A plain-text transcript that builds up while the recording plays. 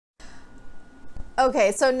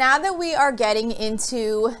Okay, so now that we are getting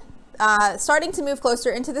into starting to move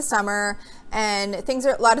closer into the summer, and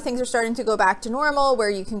a lot of things are starting to go back to normal, where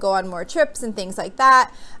you can go on more trips and things like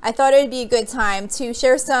that, I thought it would be a good time to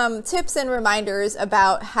share some tips and reminders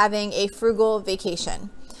about having a frugal vacation.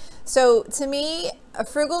 So to me, a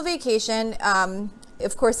frugal vacation,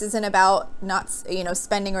 of course, isn't about not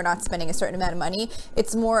spending or not spending a certain amount of money.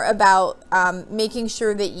 It's more about making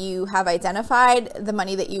sure that you have identified the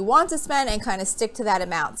money that you want to spend and kind of stick to that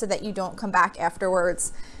amount, so that you don't come back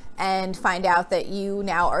afterwards and find out that you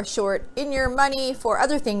now are short in your money for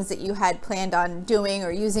other things that you had planned on doing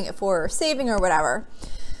or using it for, or saving or whatever.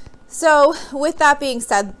 So with that being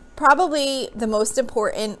said, probably the most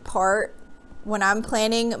important part when I'm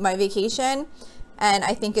planning my vacation, and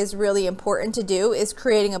I think is really important to do, is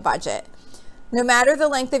creating a budget. No matter the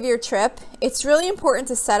length of your trip, it's really important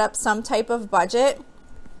to set up some type of budget,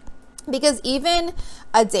 because even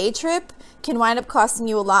a day trip can wind up costing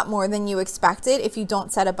you a lot more than you expected if you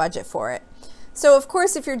don't set a budget for it. So of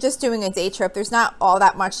course, if you're just doing a day trip, there's not all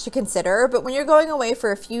that much to consider, but when you're going away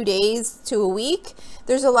for a few days to a week,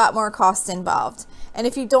 there's a lot more costs involved. And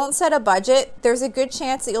if you don't set a budget, there's a good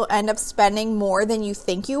chance that you'll end up spending more than you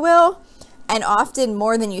think you will. And often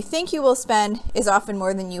more than you think you will spend is often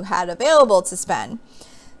more than you had available to spend.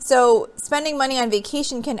 So spending money on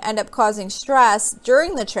vacation can end up causing stress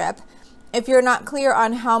during the trip if you're not clear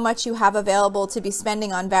on how much you have available to be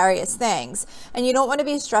spending on various things. And you don't want to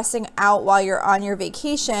be stressing out while you're on your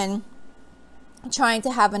vacation, trying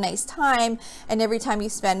to have a nice time, and every time you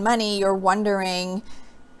spend money, you're wondering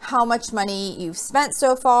how much money you've spent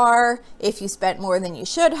so far, if you spent more than you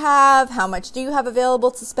should have, how much do you have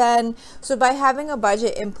available to spend. So by having a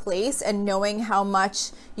budget in place and knowing how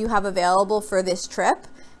much you have available for this trip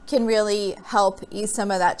can really help ease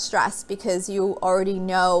some of that stress, because you already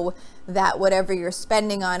know that whatever you're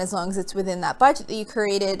spending on, as long as it's within that budget that you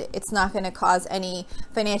created, it's not going to cause any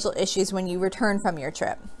financial issues when you return from your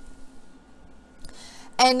trip.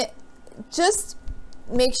 And just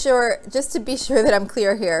to be sure that I'm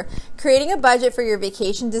clear here, creating a budget for your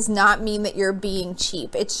vacation does not mean that you're being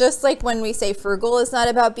cheap. It's just like when we say frugal is not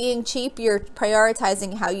about being cheap, you're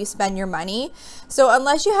prioritizing how you spend your money. So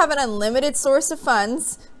unless you have an unlimited source of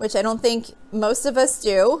funds, which I don't think most of us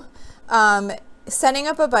do, setting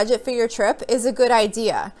up a budget for your trip is a good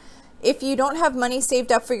idea. If you don't have money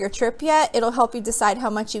saved up for your trip yet, it'll help you decide how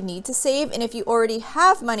much you need to save. And if you already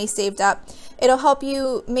have money saved up, it'll help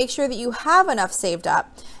you make sure that you have enough saved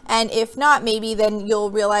up. And if not, maybe then you'll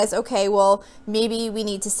realize, okay, well, maybe we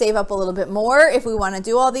need to save up a little bit more if we want to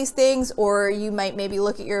do all these things. Or you might maybe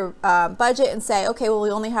look at your budget and say, okay, well, we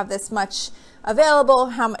only have this much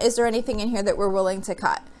available. Is there anything in here that we're willing to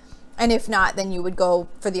cut? And if not, then you would go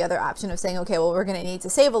for the other option of saying, okay, well, we're going to need to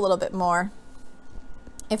save a little bit more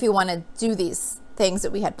if you want to do these things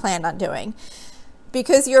that we had planned on doing.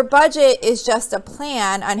 Because your budget is just a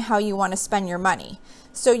plan on how you want to spend your money.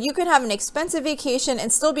 So you can have an expensive vacation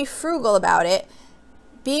and still be frugal about it.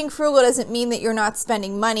 Being frugal doesn't mean that you're not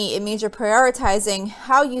spending money. It means you're prioritizing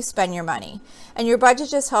how you spend your money. And your budget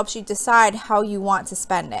just helps you decide how you want to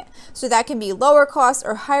spend it. So that can be lower cost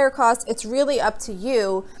or higher cost. It's really up to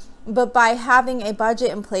you. But by having a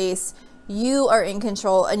budget in place, you are in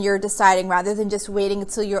control and you're deciding, rather than just waiting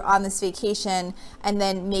until you're on this vacation and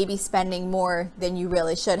then maybe spending more than you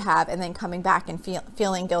really should have and then coming back and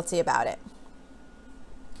feeling guilty about it.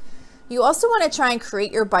 You also want to try and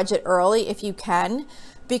create your budget early if you can,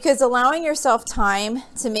 because allowing yourself time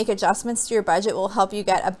to make adjustments to your budget will help you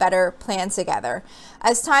get a better plan together.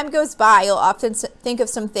 As time goes by, you'll often think of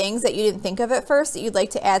some things that you didn't think of at first that you'd like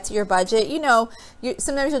to add to your budget.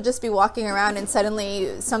 Sometimes you'll just be walking around and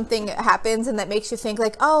suddenly something happens and that makes you think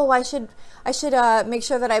like, oh, I should make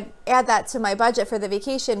sure that I add that to my budget for the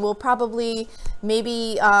vacation. We'll probably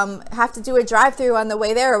maybe have to do a drive-through on the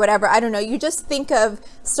way there or whatever. I don't know. You just think of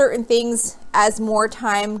certain things as more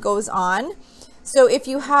time goes on. So if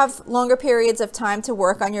you have longer periods of time to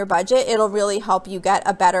work on your budget, it'll really help you get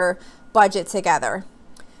a better budget together.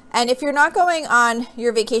 And if you're not going on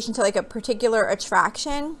your vacation to like a particular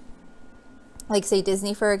attraction, like say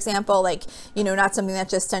Disney, for example, like, not something that's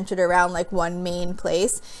just centered around like one main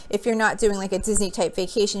place. If you're not doing like a Disney type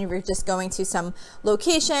vacation, if you're just going to some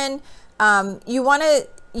location, you want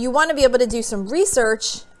to be able to do some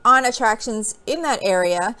research on attractions in that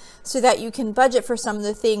area so that you can budget for some of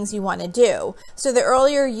the things you want to do. So the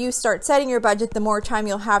earlier you start setting your budget, the more time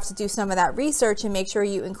you'll have to do some of that research and make sure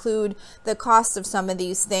you include the cost of some of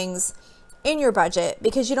these things in your budget,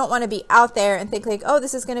 because you don't want to be out there and think like, oh,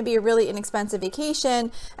 this is going to be a really inexpensive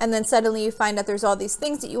vacation, and then suddenly you find out there's all these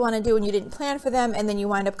things that you want to do and you didn't plan for them, and then you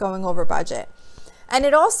wind up going over budget. And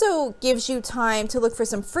it also gives you time to look for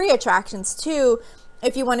some free attractions too,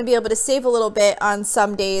 if you want to be able to save a little bit on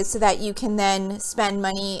some days so that you can then spend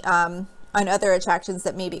money on other attractions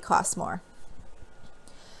that maybe cost more.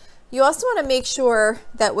 You also want to make sure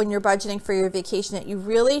that when you're budgeting for your vacation that you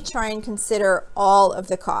really try and consider all of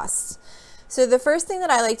the costs. So the first thing that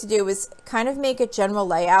I like to do is kind of make a general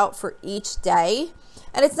layout for each day.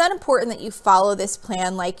 And it's not important that you follow this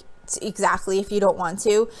plan like exactly if you don't want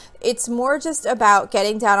to. It's more just about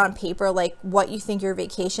getting down on paper like what you think your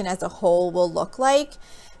vacation as a whole will look like,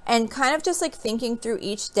 and kind of just like thinking through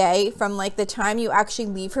each day from like the time you actually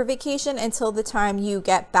leave for vacation until the time you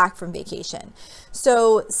get back from vacation.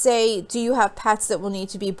 So say, do you have pets that will need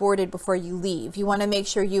to be boarded before you leave? You want to make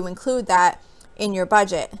sure you include that in your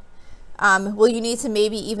budget. Will you need to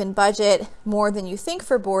maybe even budget more than you think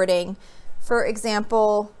for boarding? For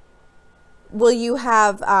example, will you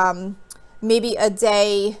have maybe a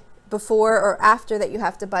day before or after that you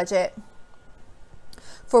have to budget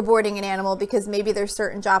for boarding an animal, because maybe there's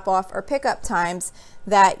certain drop off or pickup times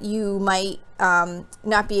that you might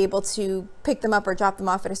not be able to pick them up or drop them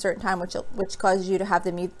off at a certain time, which causes you to have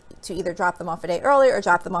them to either drop them off a day earlier or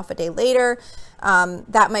drop them off a day later.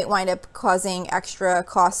 That might wind up causing extra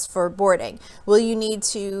costs for boarding. Will you need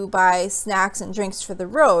to buy snacks and drinks for the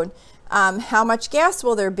road? How much gas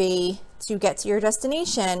will there be to get to your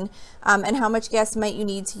destination, and how much gas might you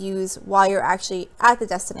need to use while you're actually at the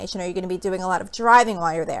destination? Are you going to be doing a lot of driving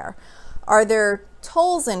while you're there? Are there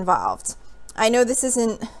tolls involved? I know this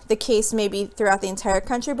isn't the case maybe throughout the entire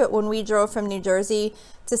country, but when we drove from New Jersey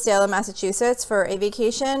to Salem, Massachusetts for a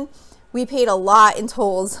vacation, we paid a lot in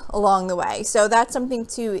tolls along the way. So that's something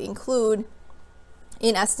to include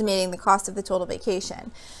in estimating the cost of the total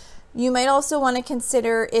vacation. You might also want to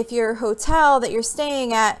consider if your hotel that you're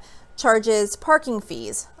staying at charges parking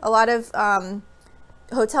fees. A lot of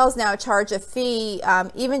hotels now charge a fee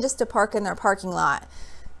even just to park in their parking lot.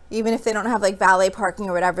 Even if they don't have like valet parking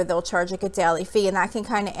or whatever, they'll charge like a daily fee, and that can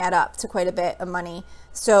kind of add up to quite a bit of money.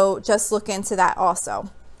 So just look into that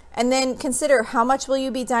also. And then consider, how much will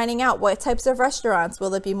you be dining out? What types of restaurants?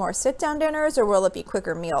 Will it be more sit-down dinners or will it be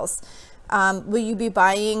quicker meals? Will you be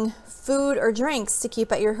buying food or drinks to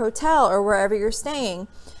keep at your hotel or wherever you're staying?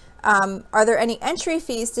 Are there any entry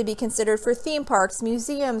fees to be considered for theme parks,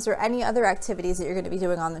 museums, or any other activities that you're going to be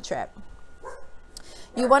doing on the trip?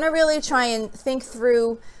 You want to really try and think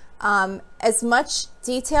through as much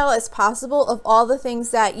detail as possible of all the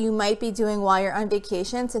things that you might be doing while you're on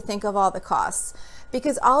vacation, to think of all the costs,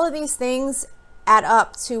 because all of these things add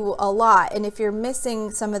up to a lot. And if you're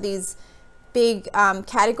missing some of these big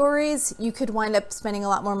categories, you could wind up spending a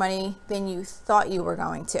lot more money than you thought you were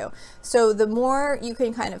going to. So the more you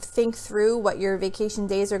can kind of think through what your vacation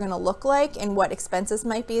days are going to look like and what expenses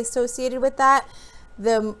might be associated with that,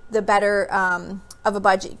 the better of a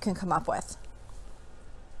budget you can come up with.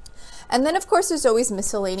 And then of course there's always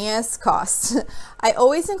miscellaneous costs. I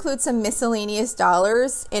always include some miscellaneous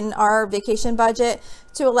dollars in our vacation budget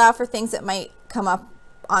to allow for things that might come up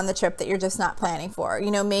on the trip that you're just not planning for.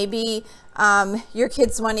 You know, maybe your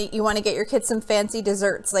kids you want to get your kids some fancy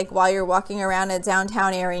desserts, like while you're walking around a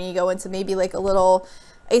downtown area, and you go into maybe like a little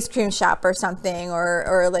ice cream shop or something,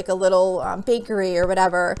 or like a little bakery or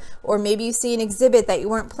whatever. Or maybe you see an exhibit that you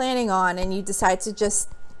weren't planning on and you decide to just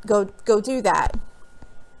go do that.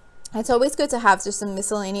 It's always good to have just some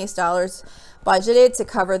miscellaneous dollars budgeted to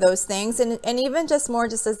cover those things, and even just more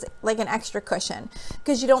just as like an extra cushion,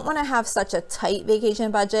 because you don't want to have such a tight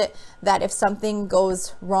vacation budget that if something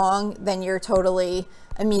goes wrong then you're totally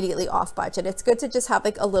immediately off budget. It's good to just have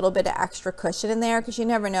like a little bit of extra cushion in there, because you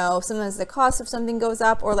never know, sometimes the cost of something goes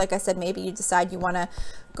up, or like I said, maybe you decide you want to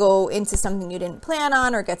go into something you didn't plan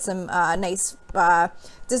on, or get some nice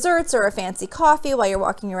desserts or a fancy coffee while you're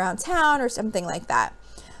walking around town or something like that.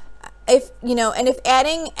 If you know, and if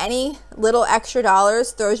adding any little extra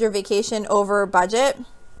dollars throws your vacation over budget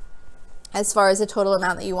as far as the total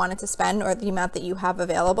amount that you wanted to spend or the amount that you have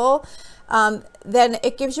available, then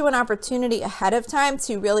it gives you an opportunity ahead of time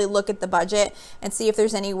to really look at the budget and see if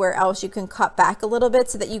there's anywhere else you can cut back a little bit,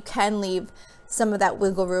 so that you can leave some of that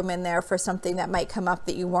wiggle room in there for something that might come up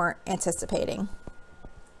that you weren't anticipating.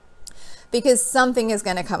 Because something is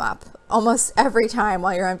going to come up almost every time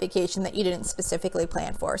while you're on vacation that you didn't specifically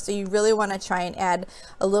plan for. So you really want to try and add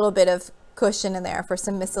a little bit of cushion in there for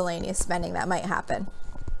some miscellaneous spending that might happen.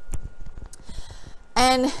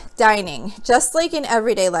 And dining, just like in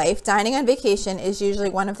everyday life, dining on vacation is usually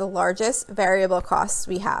one of the largest variable costs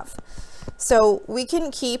we have. So we can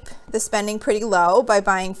keep the spending pretty low by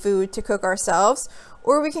buying food to cook ourselves,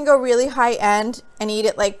 or we can go really high end and eat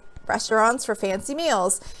at like restaurants for fancy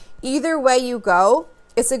meals. Either way you go,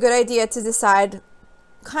 it's a good idea to decide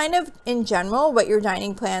kind of in general what your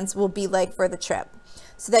dining plans will be like for the trip,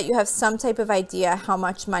 so that you have some type of idea how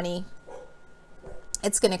much money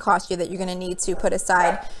it's going to cost you that you're going to need to put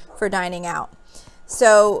aside for dining out.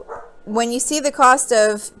 So when you see the cost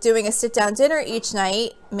of doing a sit-down dinner each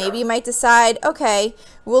night, maybe you might decide, okay,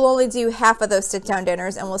 we'll only do half of those sit-down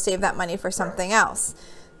dinners and we'll save that money for something else.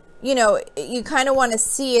 You know, you kind of want to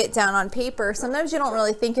see it down on paper. Sometimes you don't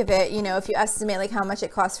really think of it, you know, if you estimate like how much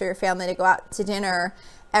it costs for your family to go out to dinner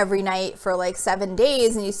every night for like 7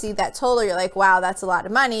 days and you see that total, you're like, wow, that's a lot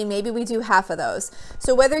of money. Maybe we do half of those.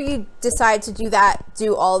 So whether you decide to do that,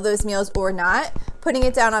 do all of those meals or not, putting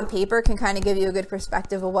it down on paper can kind of give you a good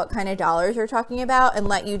perspective of what kind of dollars you're talking about and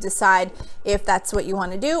let you decide if that's what you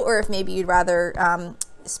want to do or if maybe you'd rather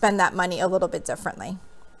spend that money a little bit differently.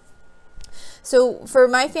 So for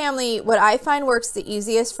my family, what I find works the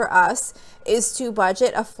easiest for us is to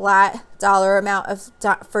budget a flat dollar amount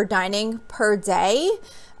for dining per day.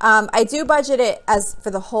 I do budget it as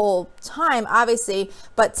for the whole time, obviously,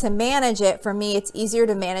 but to manage it, for me, it's easier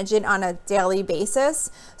to manage it on a daily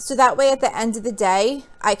basis. So that way, at the end of the day,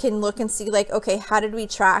 I can look and see like, okay, how did we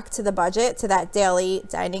track to the budget, to that daily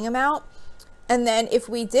dining amount? And then if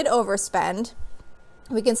we did overspend,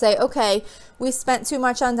 we can say, okay, we spent too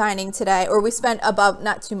much on dining today, or we spent above,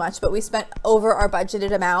 not too much, but we spent over our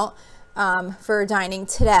budgeted amount for dining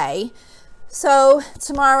today. So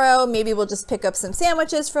tomorrow, maybe we'll just pick up some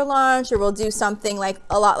sandwiches for lunch, or we'll do something like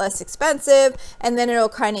a lot less expensive, and then it'll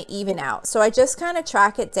kind of even out. So I just kind of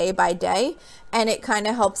track it day by day, and it kind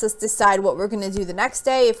of helps us decide what we're going to do the next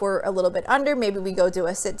day. If we're a little bit under, maybe we go do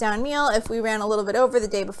a sit-down meal. If we ran a little bit over the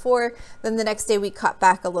day before, then the next day we cut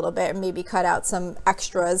back a little bit and maybe cut out some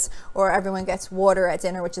extras, or everyone gets water at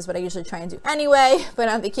dinner, which is what I usually try and do anyway. But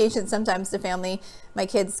on vacation, sometimes the family, my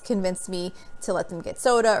kids convince me to let them get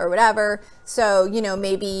soda or whatever. So, you know,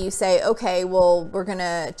 maybe you say, okay, well, we're going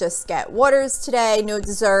to just get waters today, no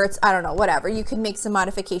desserts, I don't know, whatever. You can make some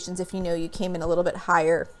modifications if you know you came in a little bit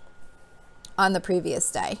higher on the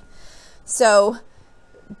previous day. So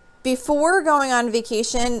before going on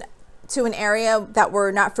vacation to an area that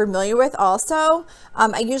we're not familiar with also,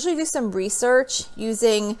 I usually do some research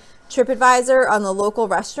using TripAdvisor on the local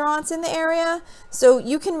restaurants in the area. So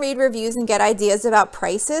you can read reviews and get ideas about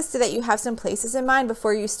prices so that you have some places in mind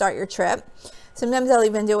before you start your trip. Sometimes I'll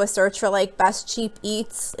even do a search for like best cheap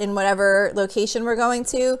eats in whatever location we're going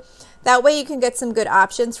to. That way you can get some good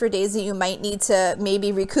options for days that you might need to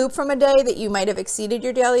maybe recoup from a day that you might have exceeded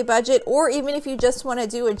your daily budget, or even if you just want to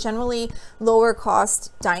do a generally lower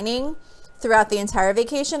cost dining throughout the entire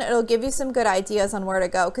vacation, it'll give you some good ideas on where to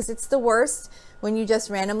go, because it's the worst when you just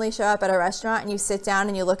randomly show up at a restaurant and you sit down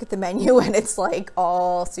and you look at the menu and it's like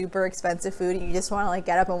all super expensive food and you just want to like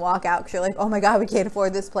get up and walk out because you're like, oh my God, we can't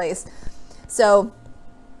afford this place. So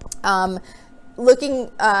looking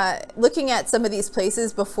at some of these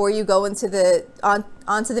places before you go into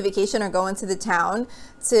onto the vacation or go into the town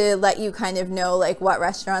to let you kind of know like what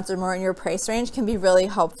restaurants are more in your price range can be really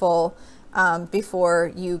helpful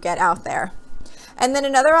before you get out there. And then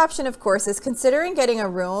another option, of course, is considering getting a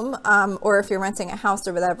room, or if you're renting a house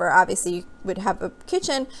or whatever, obviously you would have a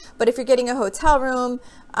kitchen, but if you're getting a hotel room,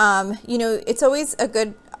 you know, it's always a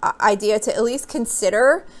good idea to at least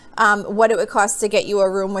consider what it would cost to get you a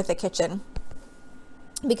room with a kitchen.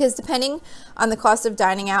 Because depending on the cost of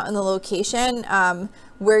dining out and the location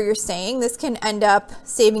where you're staying, this can end up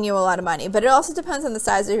saving you a lot of money. But it also depends on the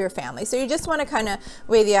size of your family. So you just want to kind of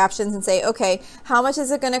weigh the options and say, okay, how much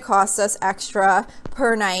is it going to cost us extra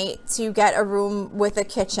per night to get a room with a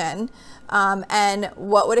kitchen? And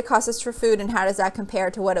what would it cost us for food, and how does that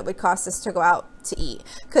compare to what it would cost us to go out to eat?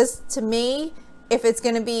 Because to me, if it's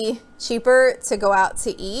going to be cheaper to go out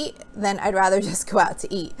to eat, then I'd rather just go out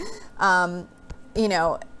to eat. You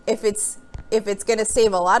know, if it's going to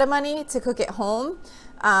save a lot of money to cook at home,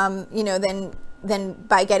 you know, then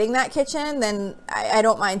by getting that kitchen, then I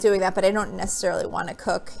don't mind doing that, but I don't necessarily want to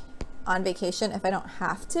cook on vacation if I don't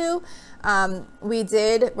have to. We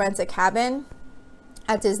did rent a cabin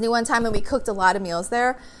at Disney one time and we cooked a lot of meals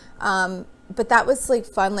there. But that was like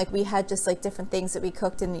fun. Like we had just like different things that we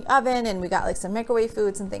cooked in the oven, and we got like some microwave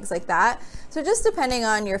foods and things like that. So just depending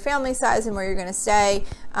on your family size and where you're going to stay,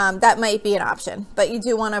 that might be an option. But you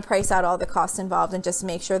do want to price out all the costs involved and just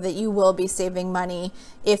make sure that you will be saving money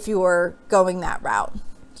if you're going that route.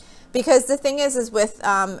 Because the thing is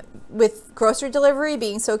with grocery delivery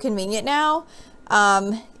being so convenient now,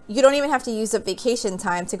 you don't even have to use up vacation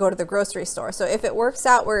time to go to the grocery store. So if it works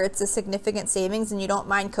out where it's a significant savings and you don't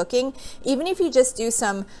mind cooking, even if you just do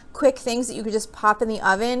some quick things that you could just pop in the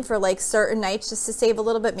oven for like certain nights just to save a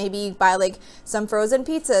little bit, maybe buy like some frozen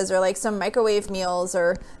pizzas or like some microwave meals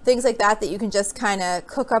or things like that you can just kind of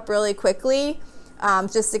cook up really quickly,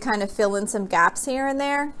 just to kind of fill in some gaps here and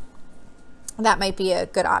there. That might be a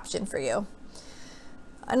good option for you.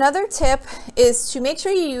 Another tip is to make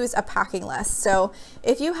sure you use a packing list. So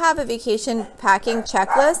if you have a vacation packing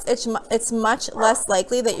checklist, it's much less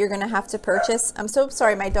likely that you're going to have to purchase. I'm so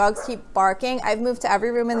sorry, my dogs keep barking. I've moved to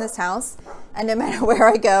every room in this house, and no matter where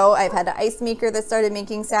I go, I've had an ice maker that started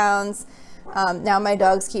making sounds. Now my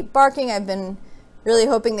dogs keep barking. I've been really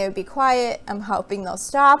hoping they would be quiet. I'm hoping they'll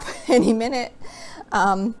stop any minute.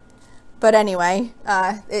 But anyway,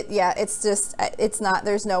 it's not,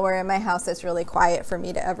 there's nowhere in my house that's really quiet for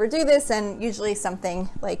me to ever do this. And usually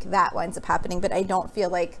something like that winds up happening, but I don't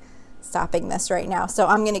feel like stopping this right now. So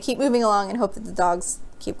I'm going to keep moving along and hope that the dogs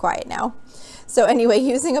keep quiet now. So anyway,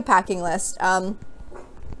 using a packing list.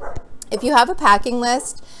 If you have a packing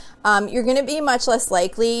list, you're going to be much less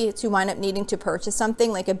likely to wind up needing to purchase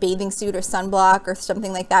something like a bathing suit or sunblock or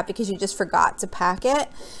something like that because you just forgot to pack it.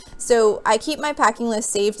 So I keep my packing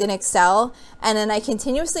list saved in Excel, and then I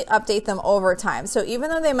continuously update them over time. So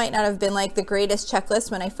even though they might not have been like the greatest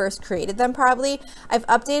checklist when I first created them, probably, I've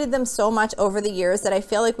updated them so much over the years that I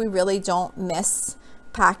feel like we really don't miss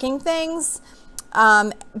packing things.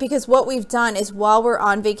 Because what we've done is while we're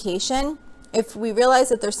on vacation, if we realize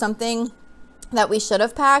that there's something that we should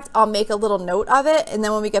have packed, I'll make a little note of it. And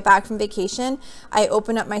then when we get back from vacation, I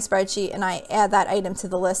open up my spreadsheet and I add that item to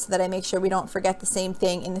the list so that I make sure we don't forget the same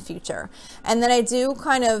thing in the future. And then I do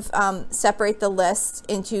kind of separate the list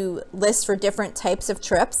into lists for different types of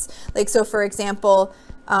trips. Like, so for example,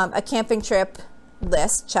 a camping trip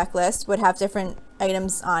list, checklist, would have different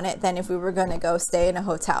items on it than if we were going to go stay in a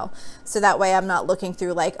hotel. So that way I'm not looking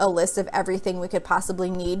through like a list of everything we could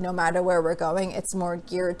possibly need no matter where we're going. It's more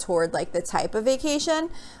geared toward like the type of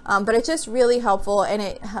vacation. But it's just really helpful, and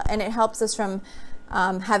it helps us from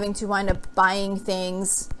having to wind up buying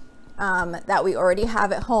things that we already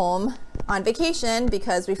have at home on vacation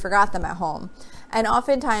because we forgot them at home. And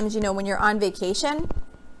oftentimes, you know, when you're on vacation,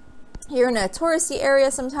 you're in a touristy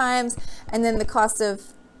area sometimes, and then the cost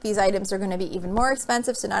of these items are going to be even more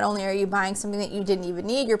expensive. So not only are you buying something that you didn't even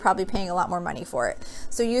need, you're probably paying a lot more money for it.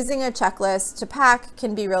 So using a checklist to pack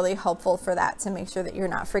can be really helpful for that, to make sure that you're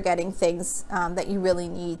not forgetting things that you really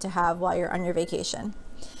need to have while you're on your vacation.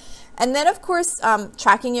 And then of course,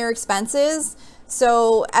 tracking your expenses.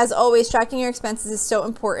 So as always, tracking your expenses is so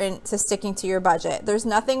important to sticking to your budget. There's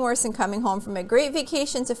nothing worse than coming home from a great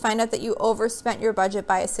vacation to find out that you overspent your budget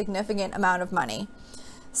by a significant amount of money.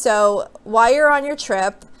 So while you're on your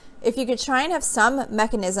trip, if you could try and have some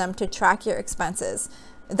mechanism to track your expenses.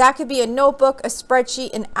 That could be a notebook, a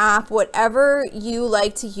spreadsheet, an app, whatever you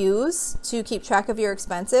like to use to keep track of your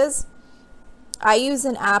expenses. I use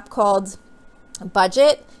an app called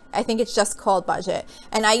Budget. I think it's just called Budget.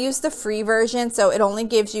 And I use the free version, so it only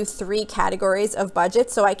gives you 3 categories of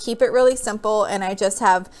budget. So I keep it really simple, and I just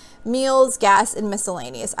have meals, gas, and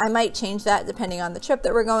miscellaneous. I might change that depending on the trip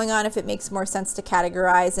that we're going on if it makes more sense to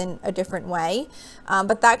categorize in a different way.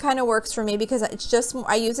 But that kind of works for me because it's just,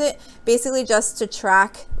 I use it basically just to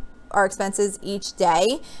track our expenses each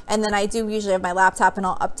day. And then I do usually have my laptop, and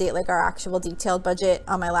I'll update like our actual detailed budget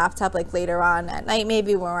on my laptop like later on at night,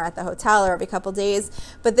 maybe when we're at the hotel, or every couple days.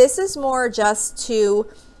 But this is more just to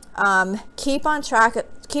keep on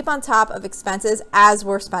top of expenses as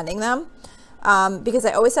we're spending them, because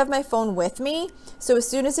I always have my phone with me. So as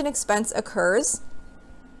soon as an expense occurs,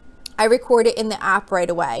 I record it in the app right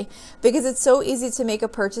away, because it's so easy to make a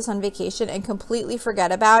purchase on vacation and completely forget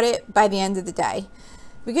about it by the end of the day.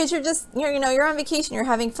 Because you're on vacation, you're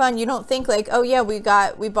having fun. You don't think like, oh yeah, we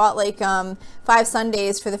bought like 5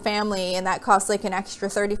 sundaes for the family, and that costs like an extra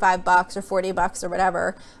 $35 or $40 or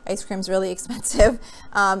whatever. Ice cream's really expensive.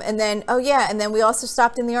 And then, oh yeah, and then we also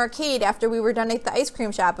stopped in the arcade after we were done at the ice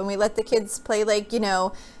cream shop, and we let the kids play like,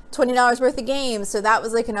 $20 worth of games. So that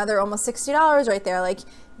was like another almost $60 right there. Like,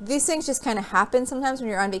 these things just kind of happen sometimes when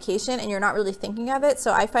you're on vacation and you're not really thinking of it.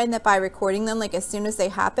 So I find that by recording them, like as soon as they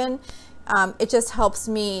happen, it just helps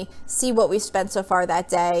me see what we've spent so far that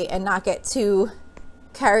day and not get too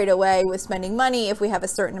carried away with spending money if we have a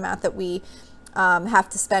certain amount that we have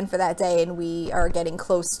to spend for that day and we are getting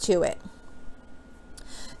close to it.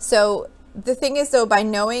 So the thing is, though, by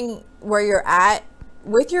knowing where you're at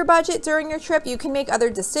with your budget during your trip, you can make other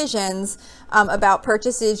decisions about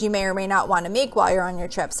purchases you may or may not want to make while you're on your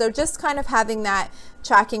trip. So just kind of having that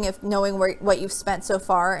tracking of knowing what you've spent so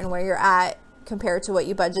far and where you're at compared to what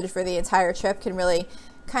you budgeted for the entire trip can really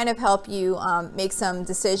kind of help you make some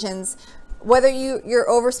decisions, whether you're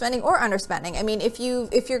overspending or underspending. I mean, if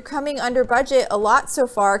you're coming under budget a lot so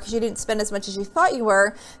far because you didn't spend as much as you thought you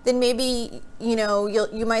were, then maybe,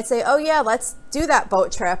 you might say, oh yeah, let's do that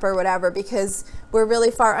boat trip or whatever, because we're really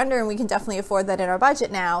far under and we can definitely afford that in our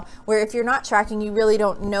budget now. Where if you're not tracking, you really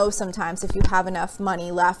don't know sometimes if you have enough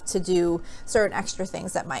money left to do certain extra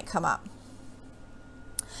things that might come up.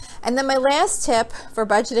 And then my last tip for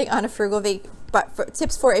budgeting on a frugal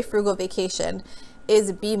tips for a frugal vacation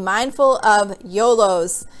is be mindful of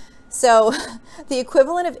YOLOs. So the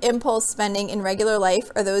equivalent of impulse spending in regular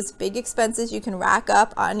life are those big expenses you can rack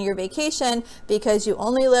up on your vacation because you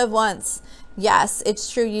only live once. Yes,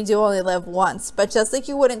 it's true, you do only live once, but just like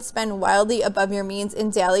you wouldn't spend wildly above your means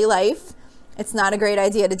in daily life, it's not a great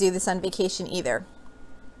idea to do this on vacation either.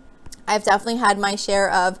 I've definitely had my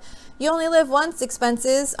share of you only live once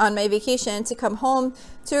expenses on my vacation to come home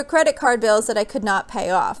to a credit card bills that I could not pay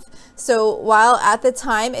off. So while at the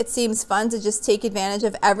time it seems fun to just take advantage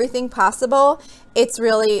of everything possible, it's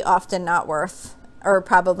really often not worth, or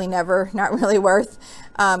probably never not really worth,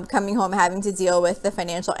 coming home having to deal with the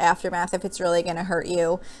financial aftermath if it's really going to hurt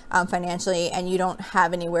you financially and you don't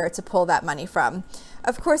have anywhere to pull that money from.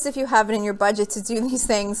 Of course, if you have it in your budget to do these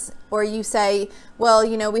things, or you say, well,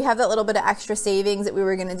 we have that little bit of extra savings that we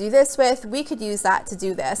were going to do this with, we could use that to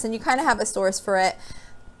do this, and you kind of have a source for it.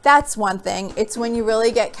 That's one thing. It's when you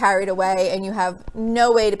really get carried away and you have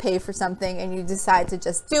no way to pay for something and you decide to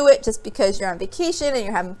just do it just because you're on vacation and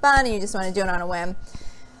you're having fun and you just want to do it on a whim.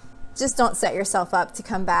 Just don't set yourself up to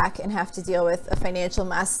come back and have to deal with a financial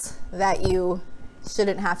mess that you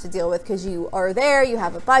shouldn't have to deal with because you are there, you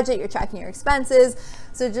have a budget, you're tracking your expenses.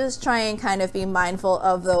 So just try and kind of be mindful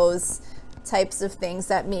of those types of things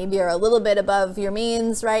that maybe are a little bit above your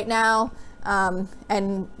means right now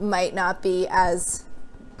and might not be as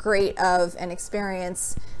great of an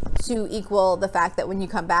experience to equal the fact that when you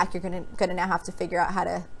come back, you're going to now have to figure out how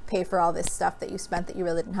to pay for all this stuff that you spent that you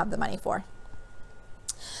really didn't have the money for.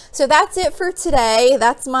 So that's it for today.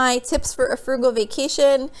 That's my tips for a frugal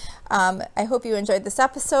vacation. I hope you enjoyed this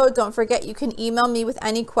episode. Don't forget you can email me with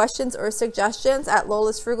any questions or suggestions at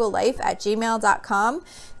lolasfrugallife@gmail.com.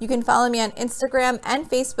 You can follow me on Instagram and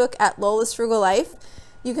Facebook at lolasfrugallife.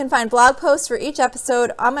 You can find blog posts for each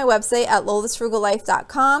episode on my website at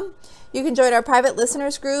lolasfrugallife.com. You can join our private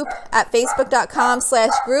listeners group at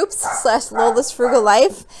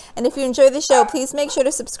facebook.com/groups/lolasfrugallife. And if you enjoy the show, please make sure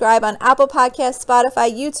to subscribe on Apple Podcasts,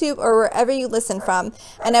 Spotify, YouTube, or wherever you listen from.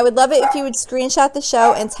 And I would love it if you would screenshot the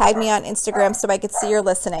show and tag me on Instagram so I could see you're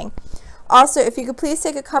listening. Also, if you could please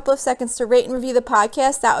take a couple of seconds to rate and review the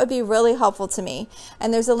podcast, that would be really helpful to me.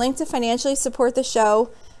 And there's a link to financially support the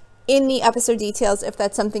show in the episode details if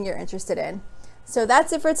that's something you're interested in. So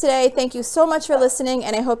that's it for today. Thank you so much for listening,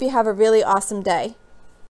 and I hope you have a really awesome day.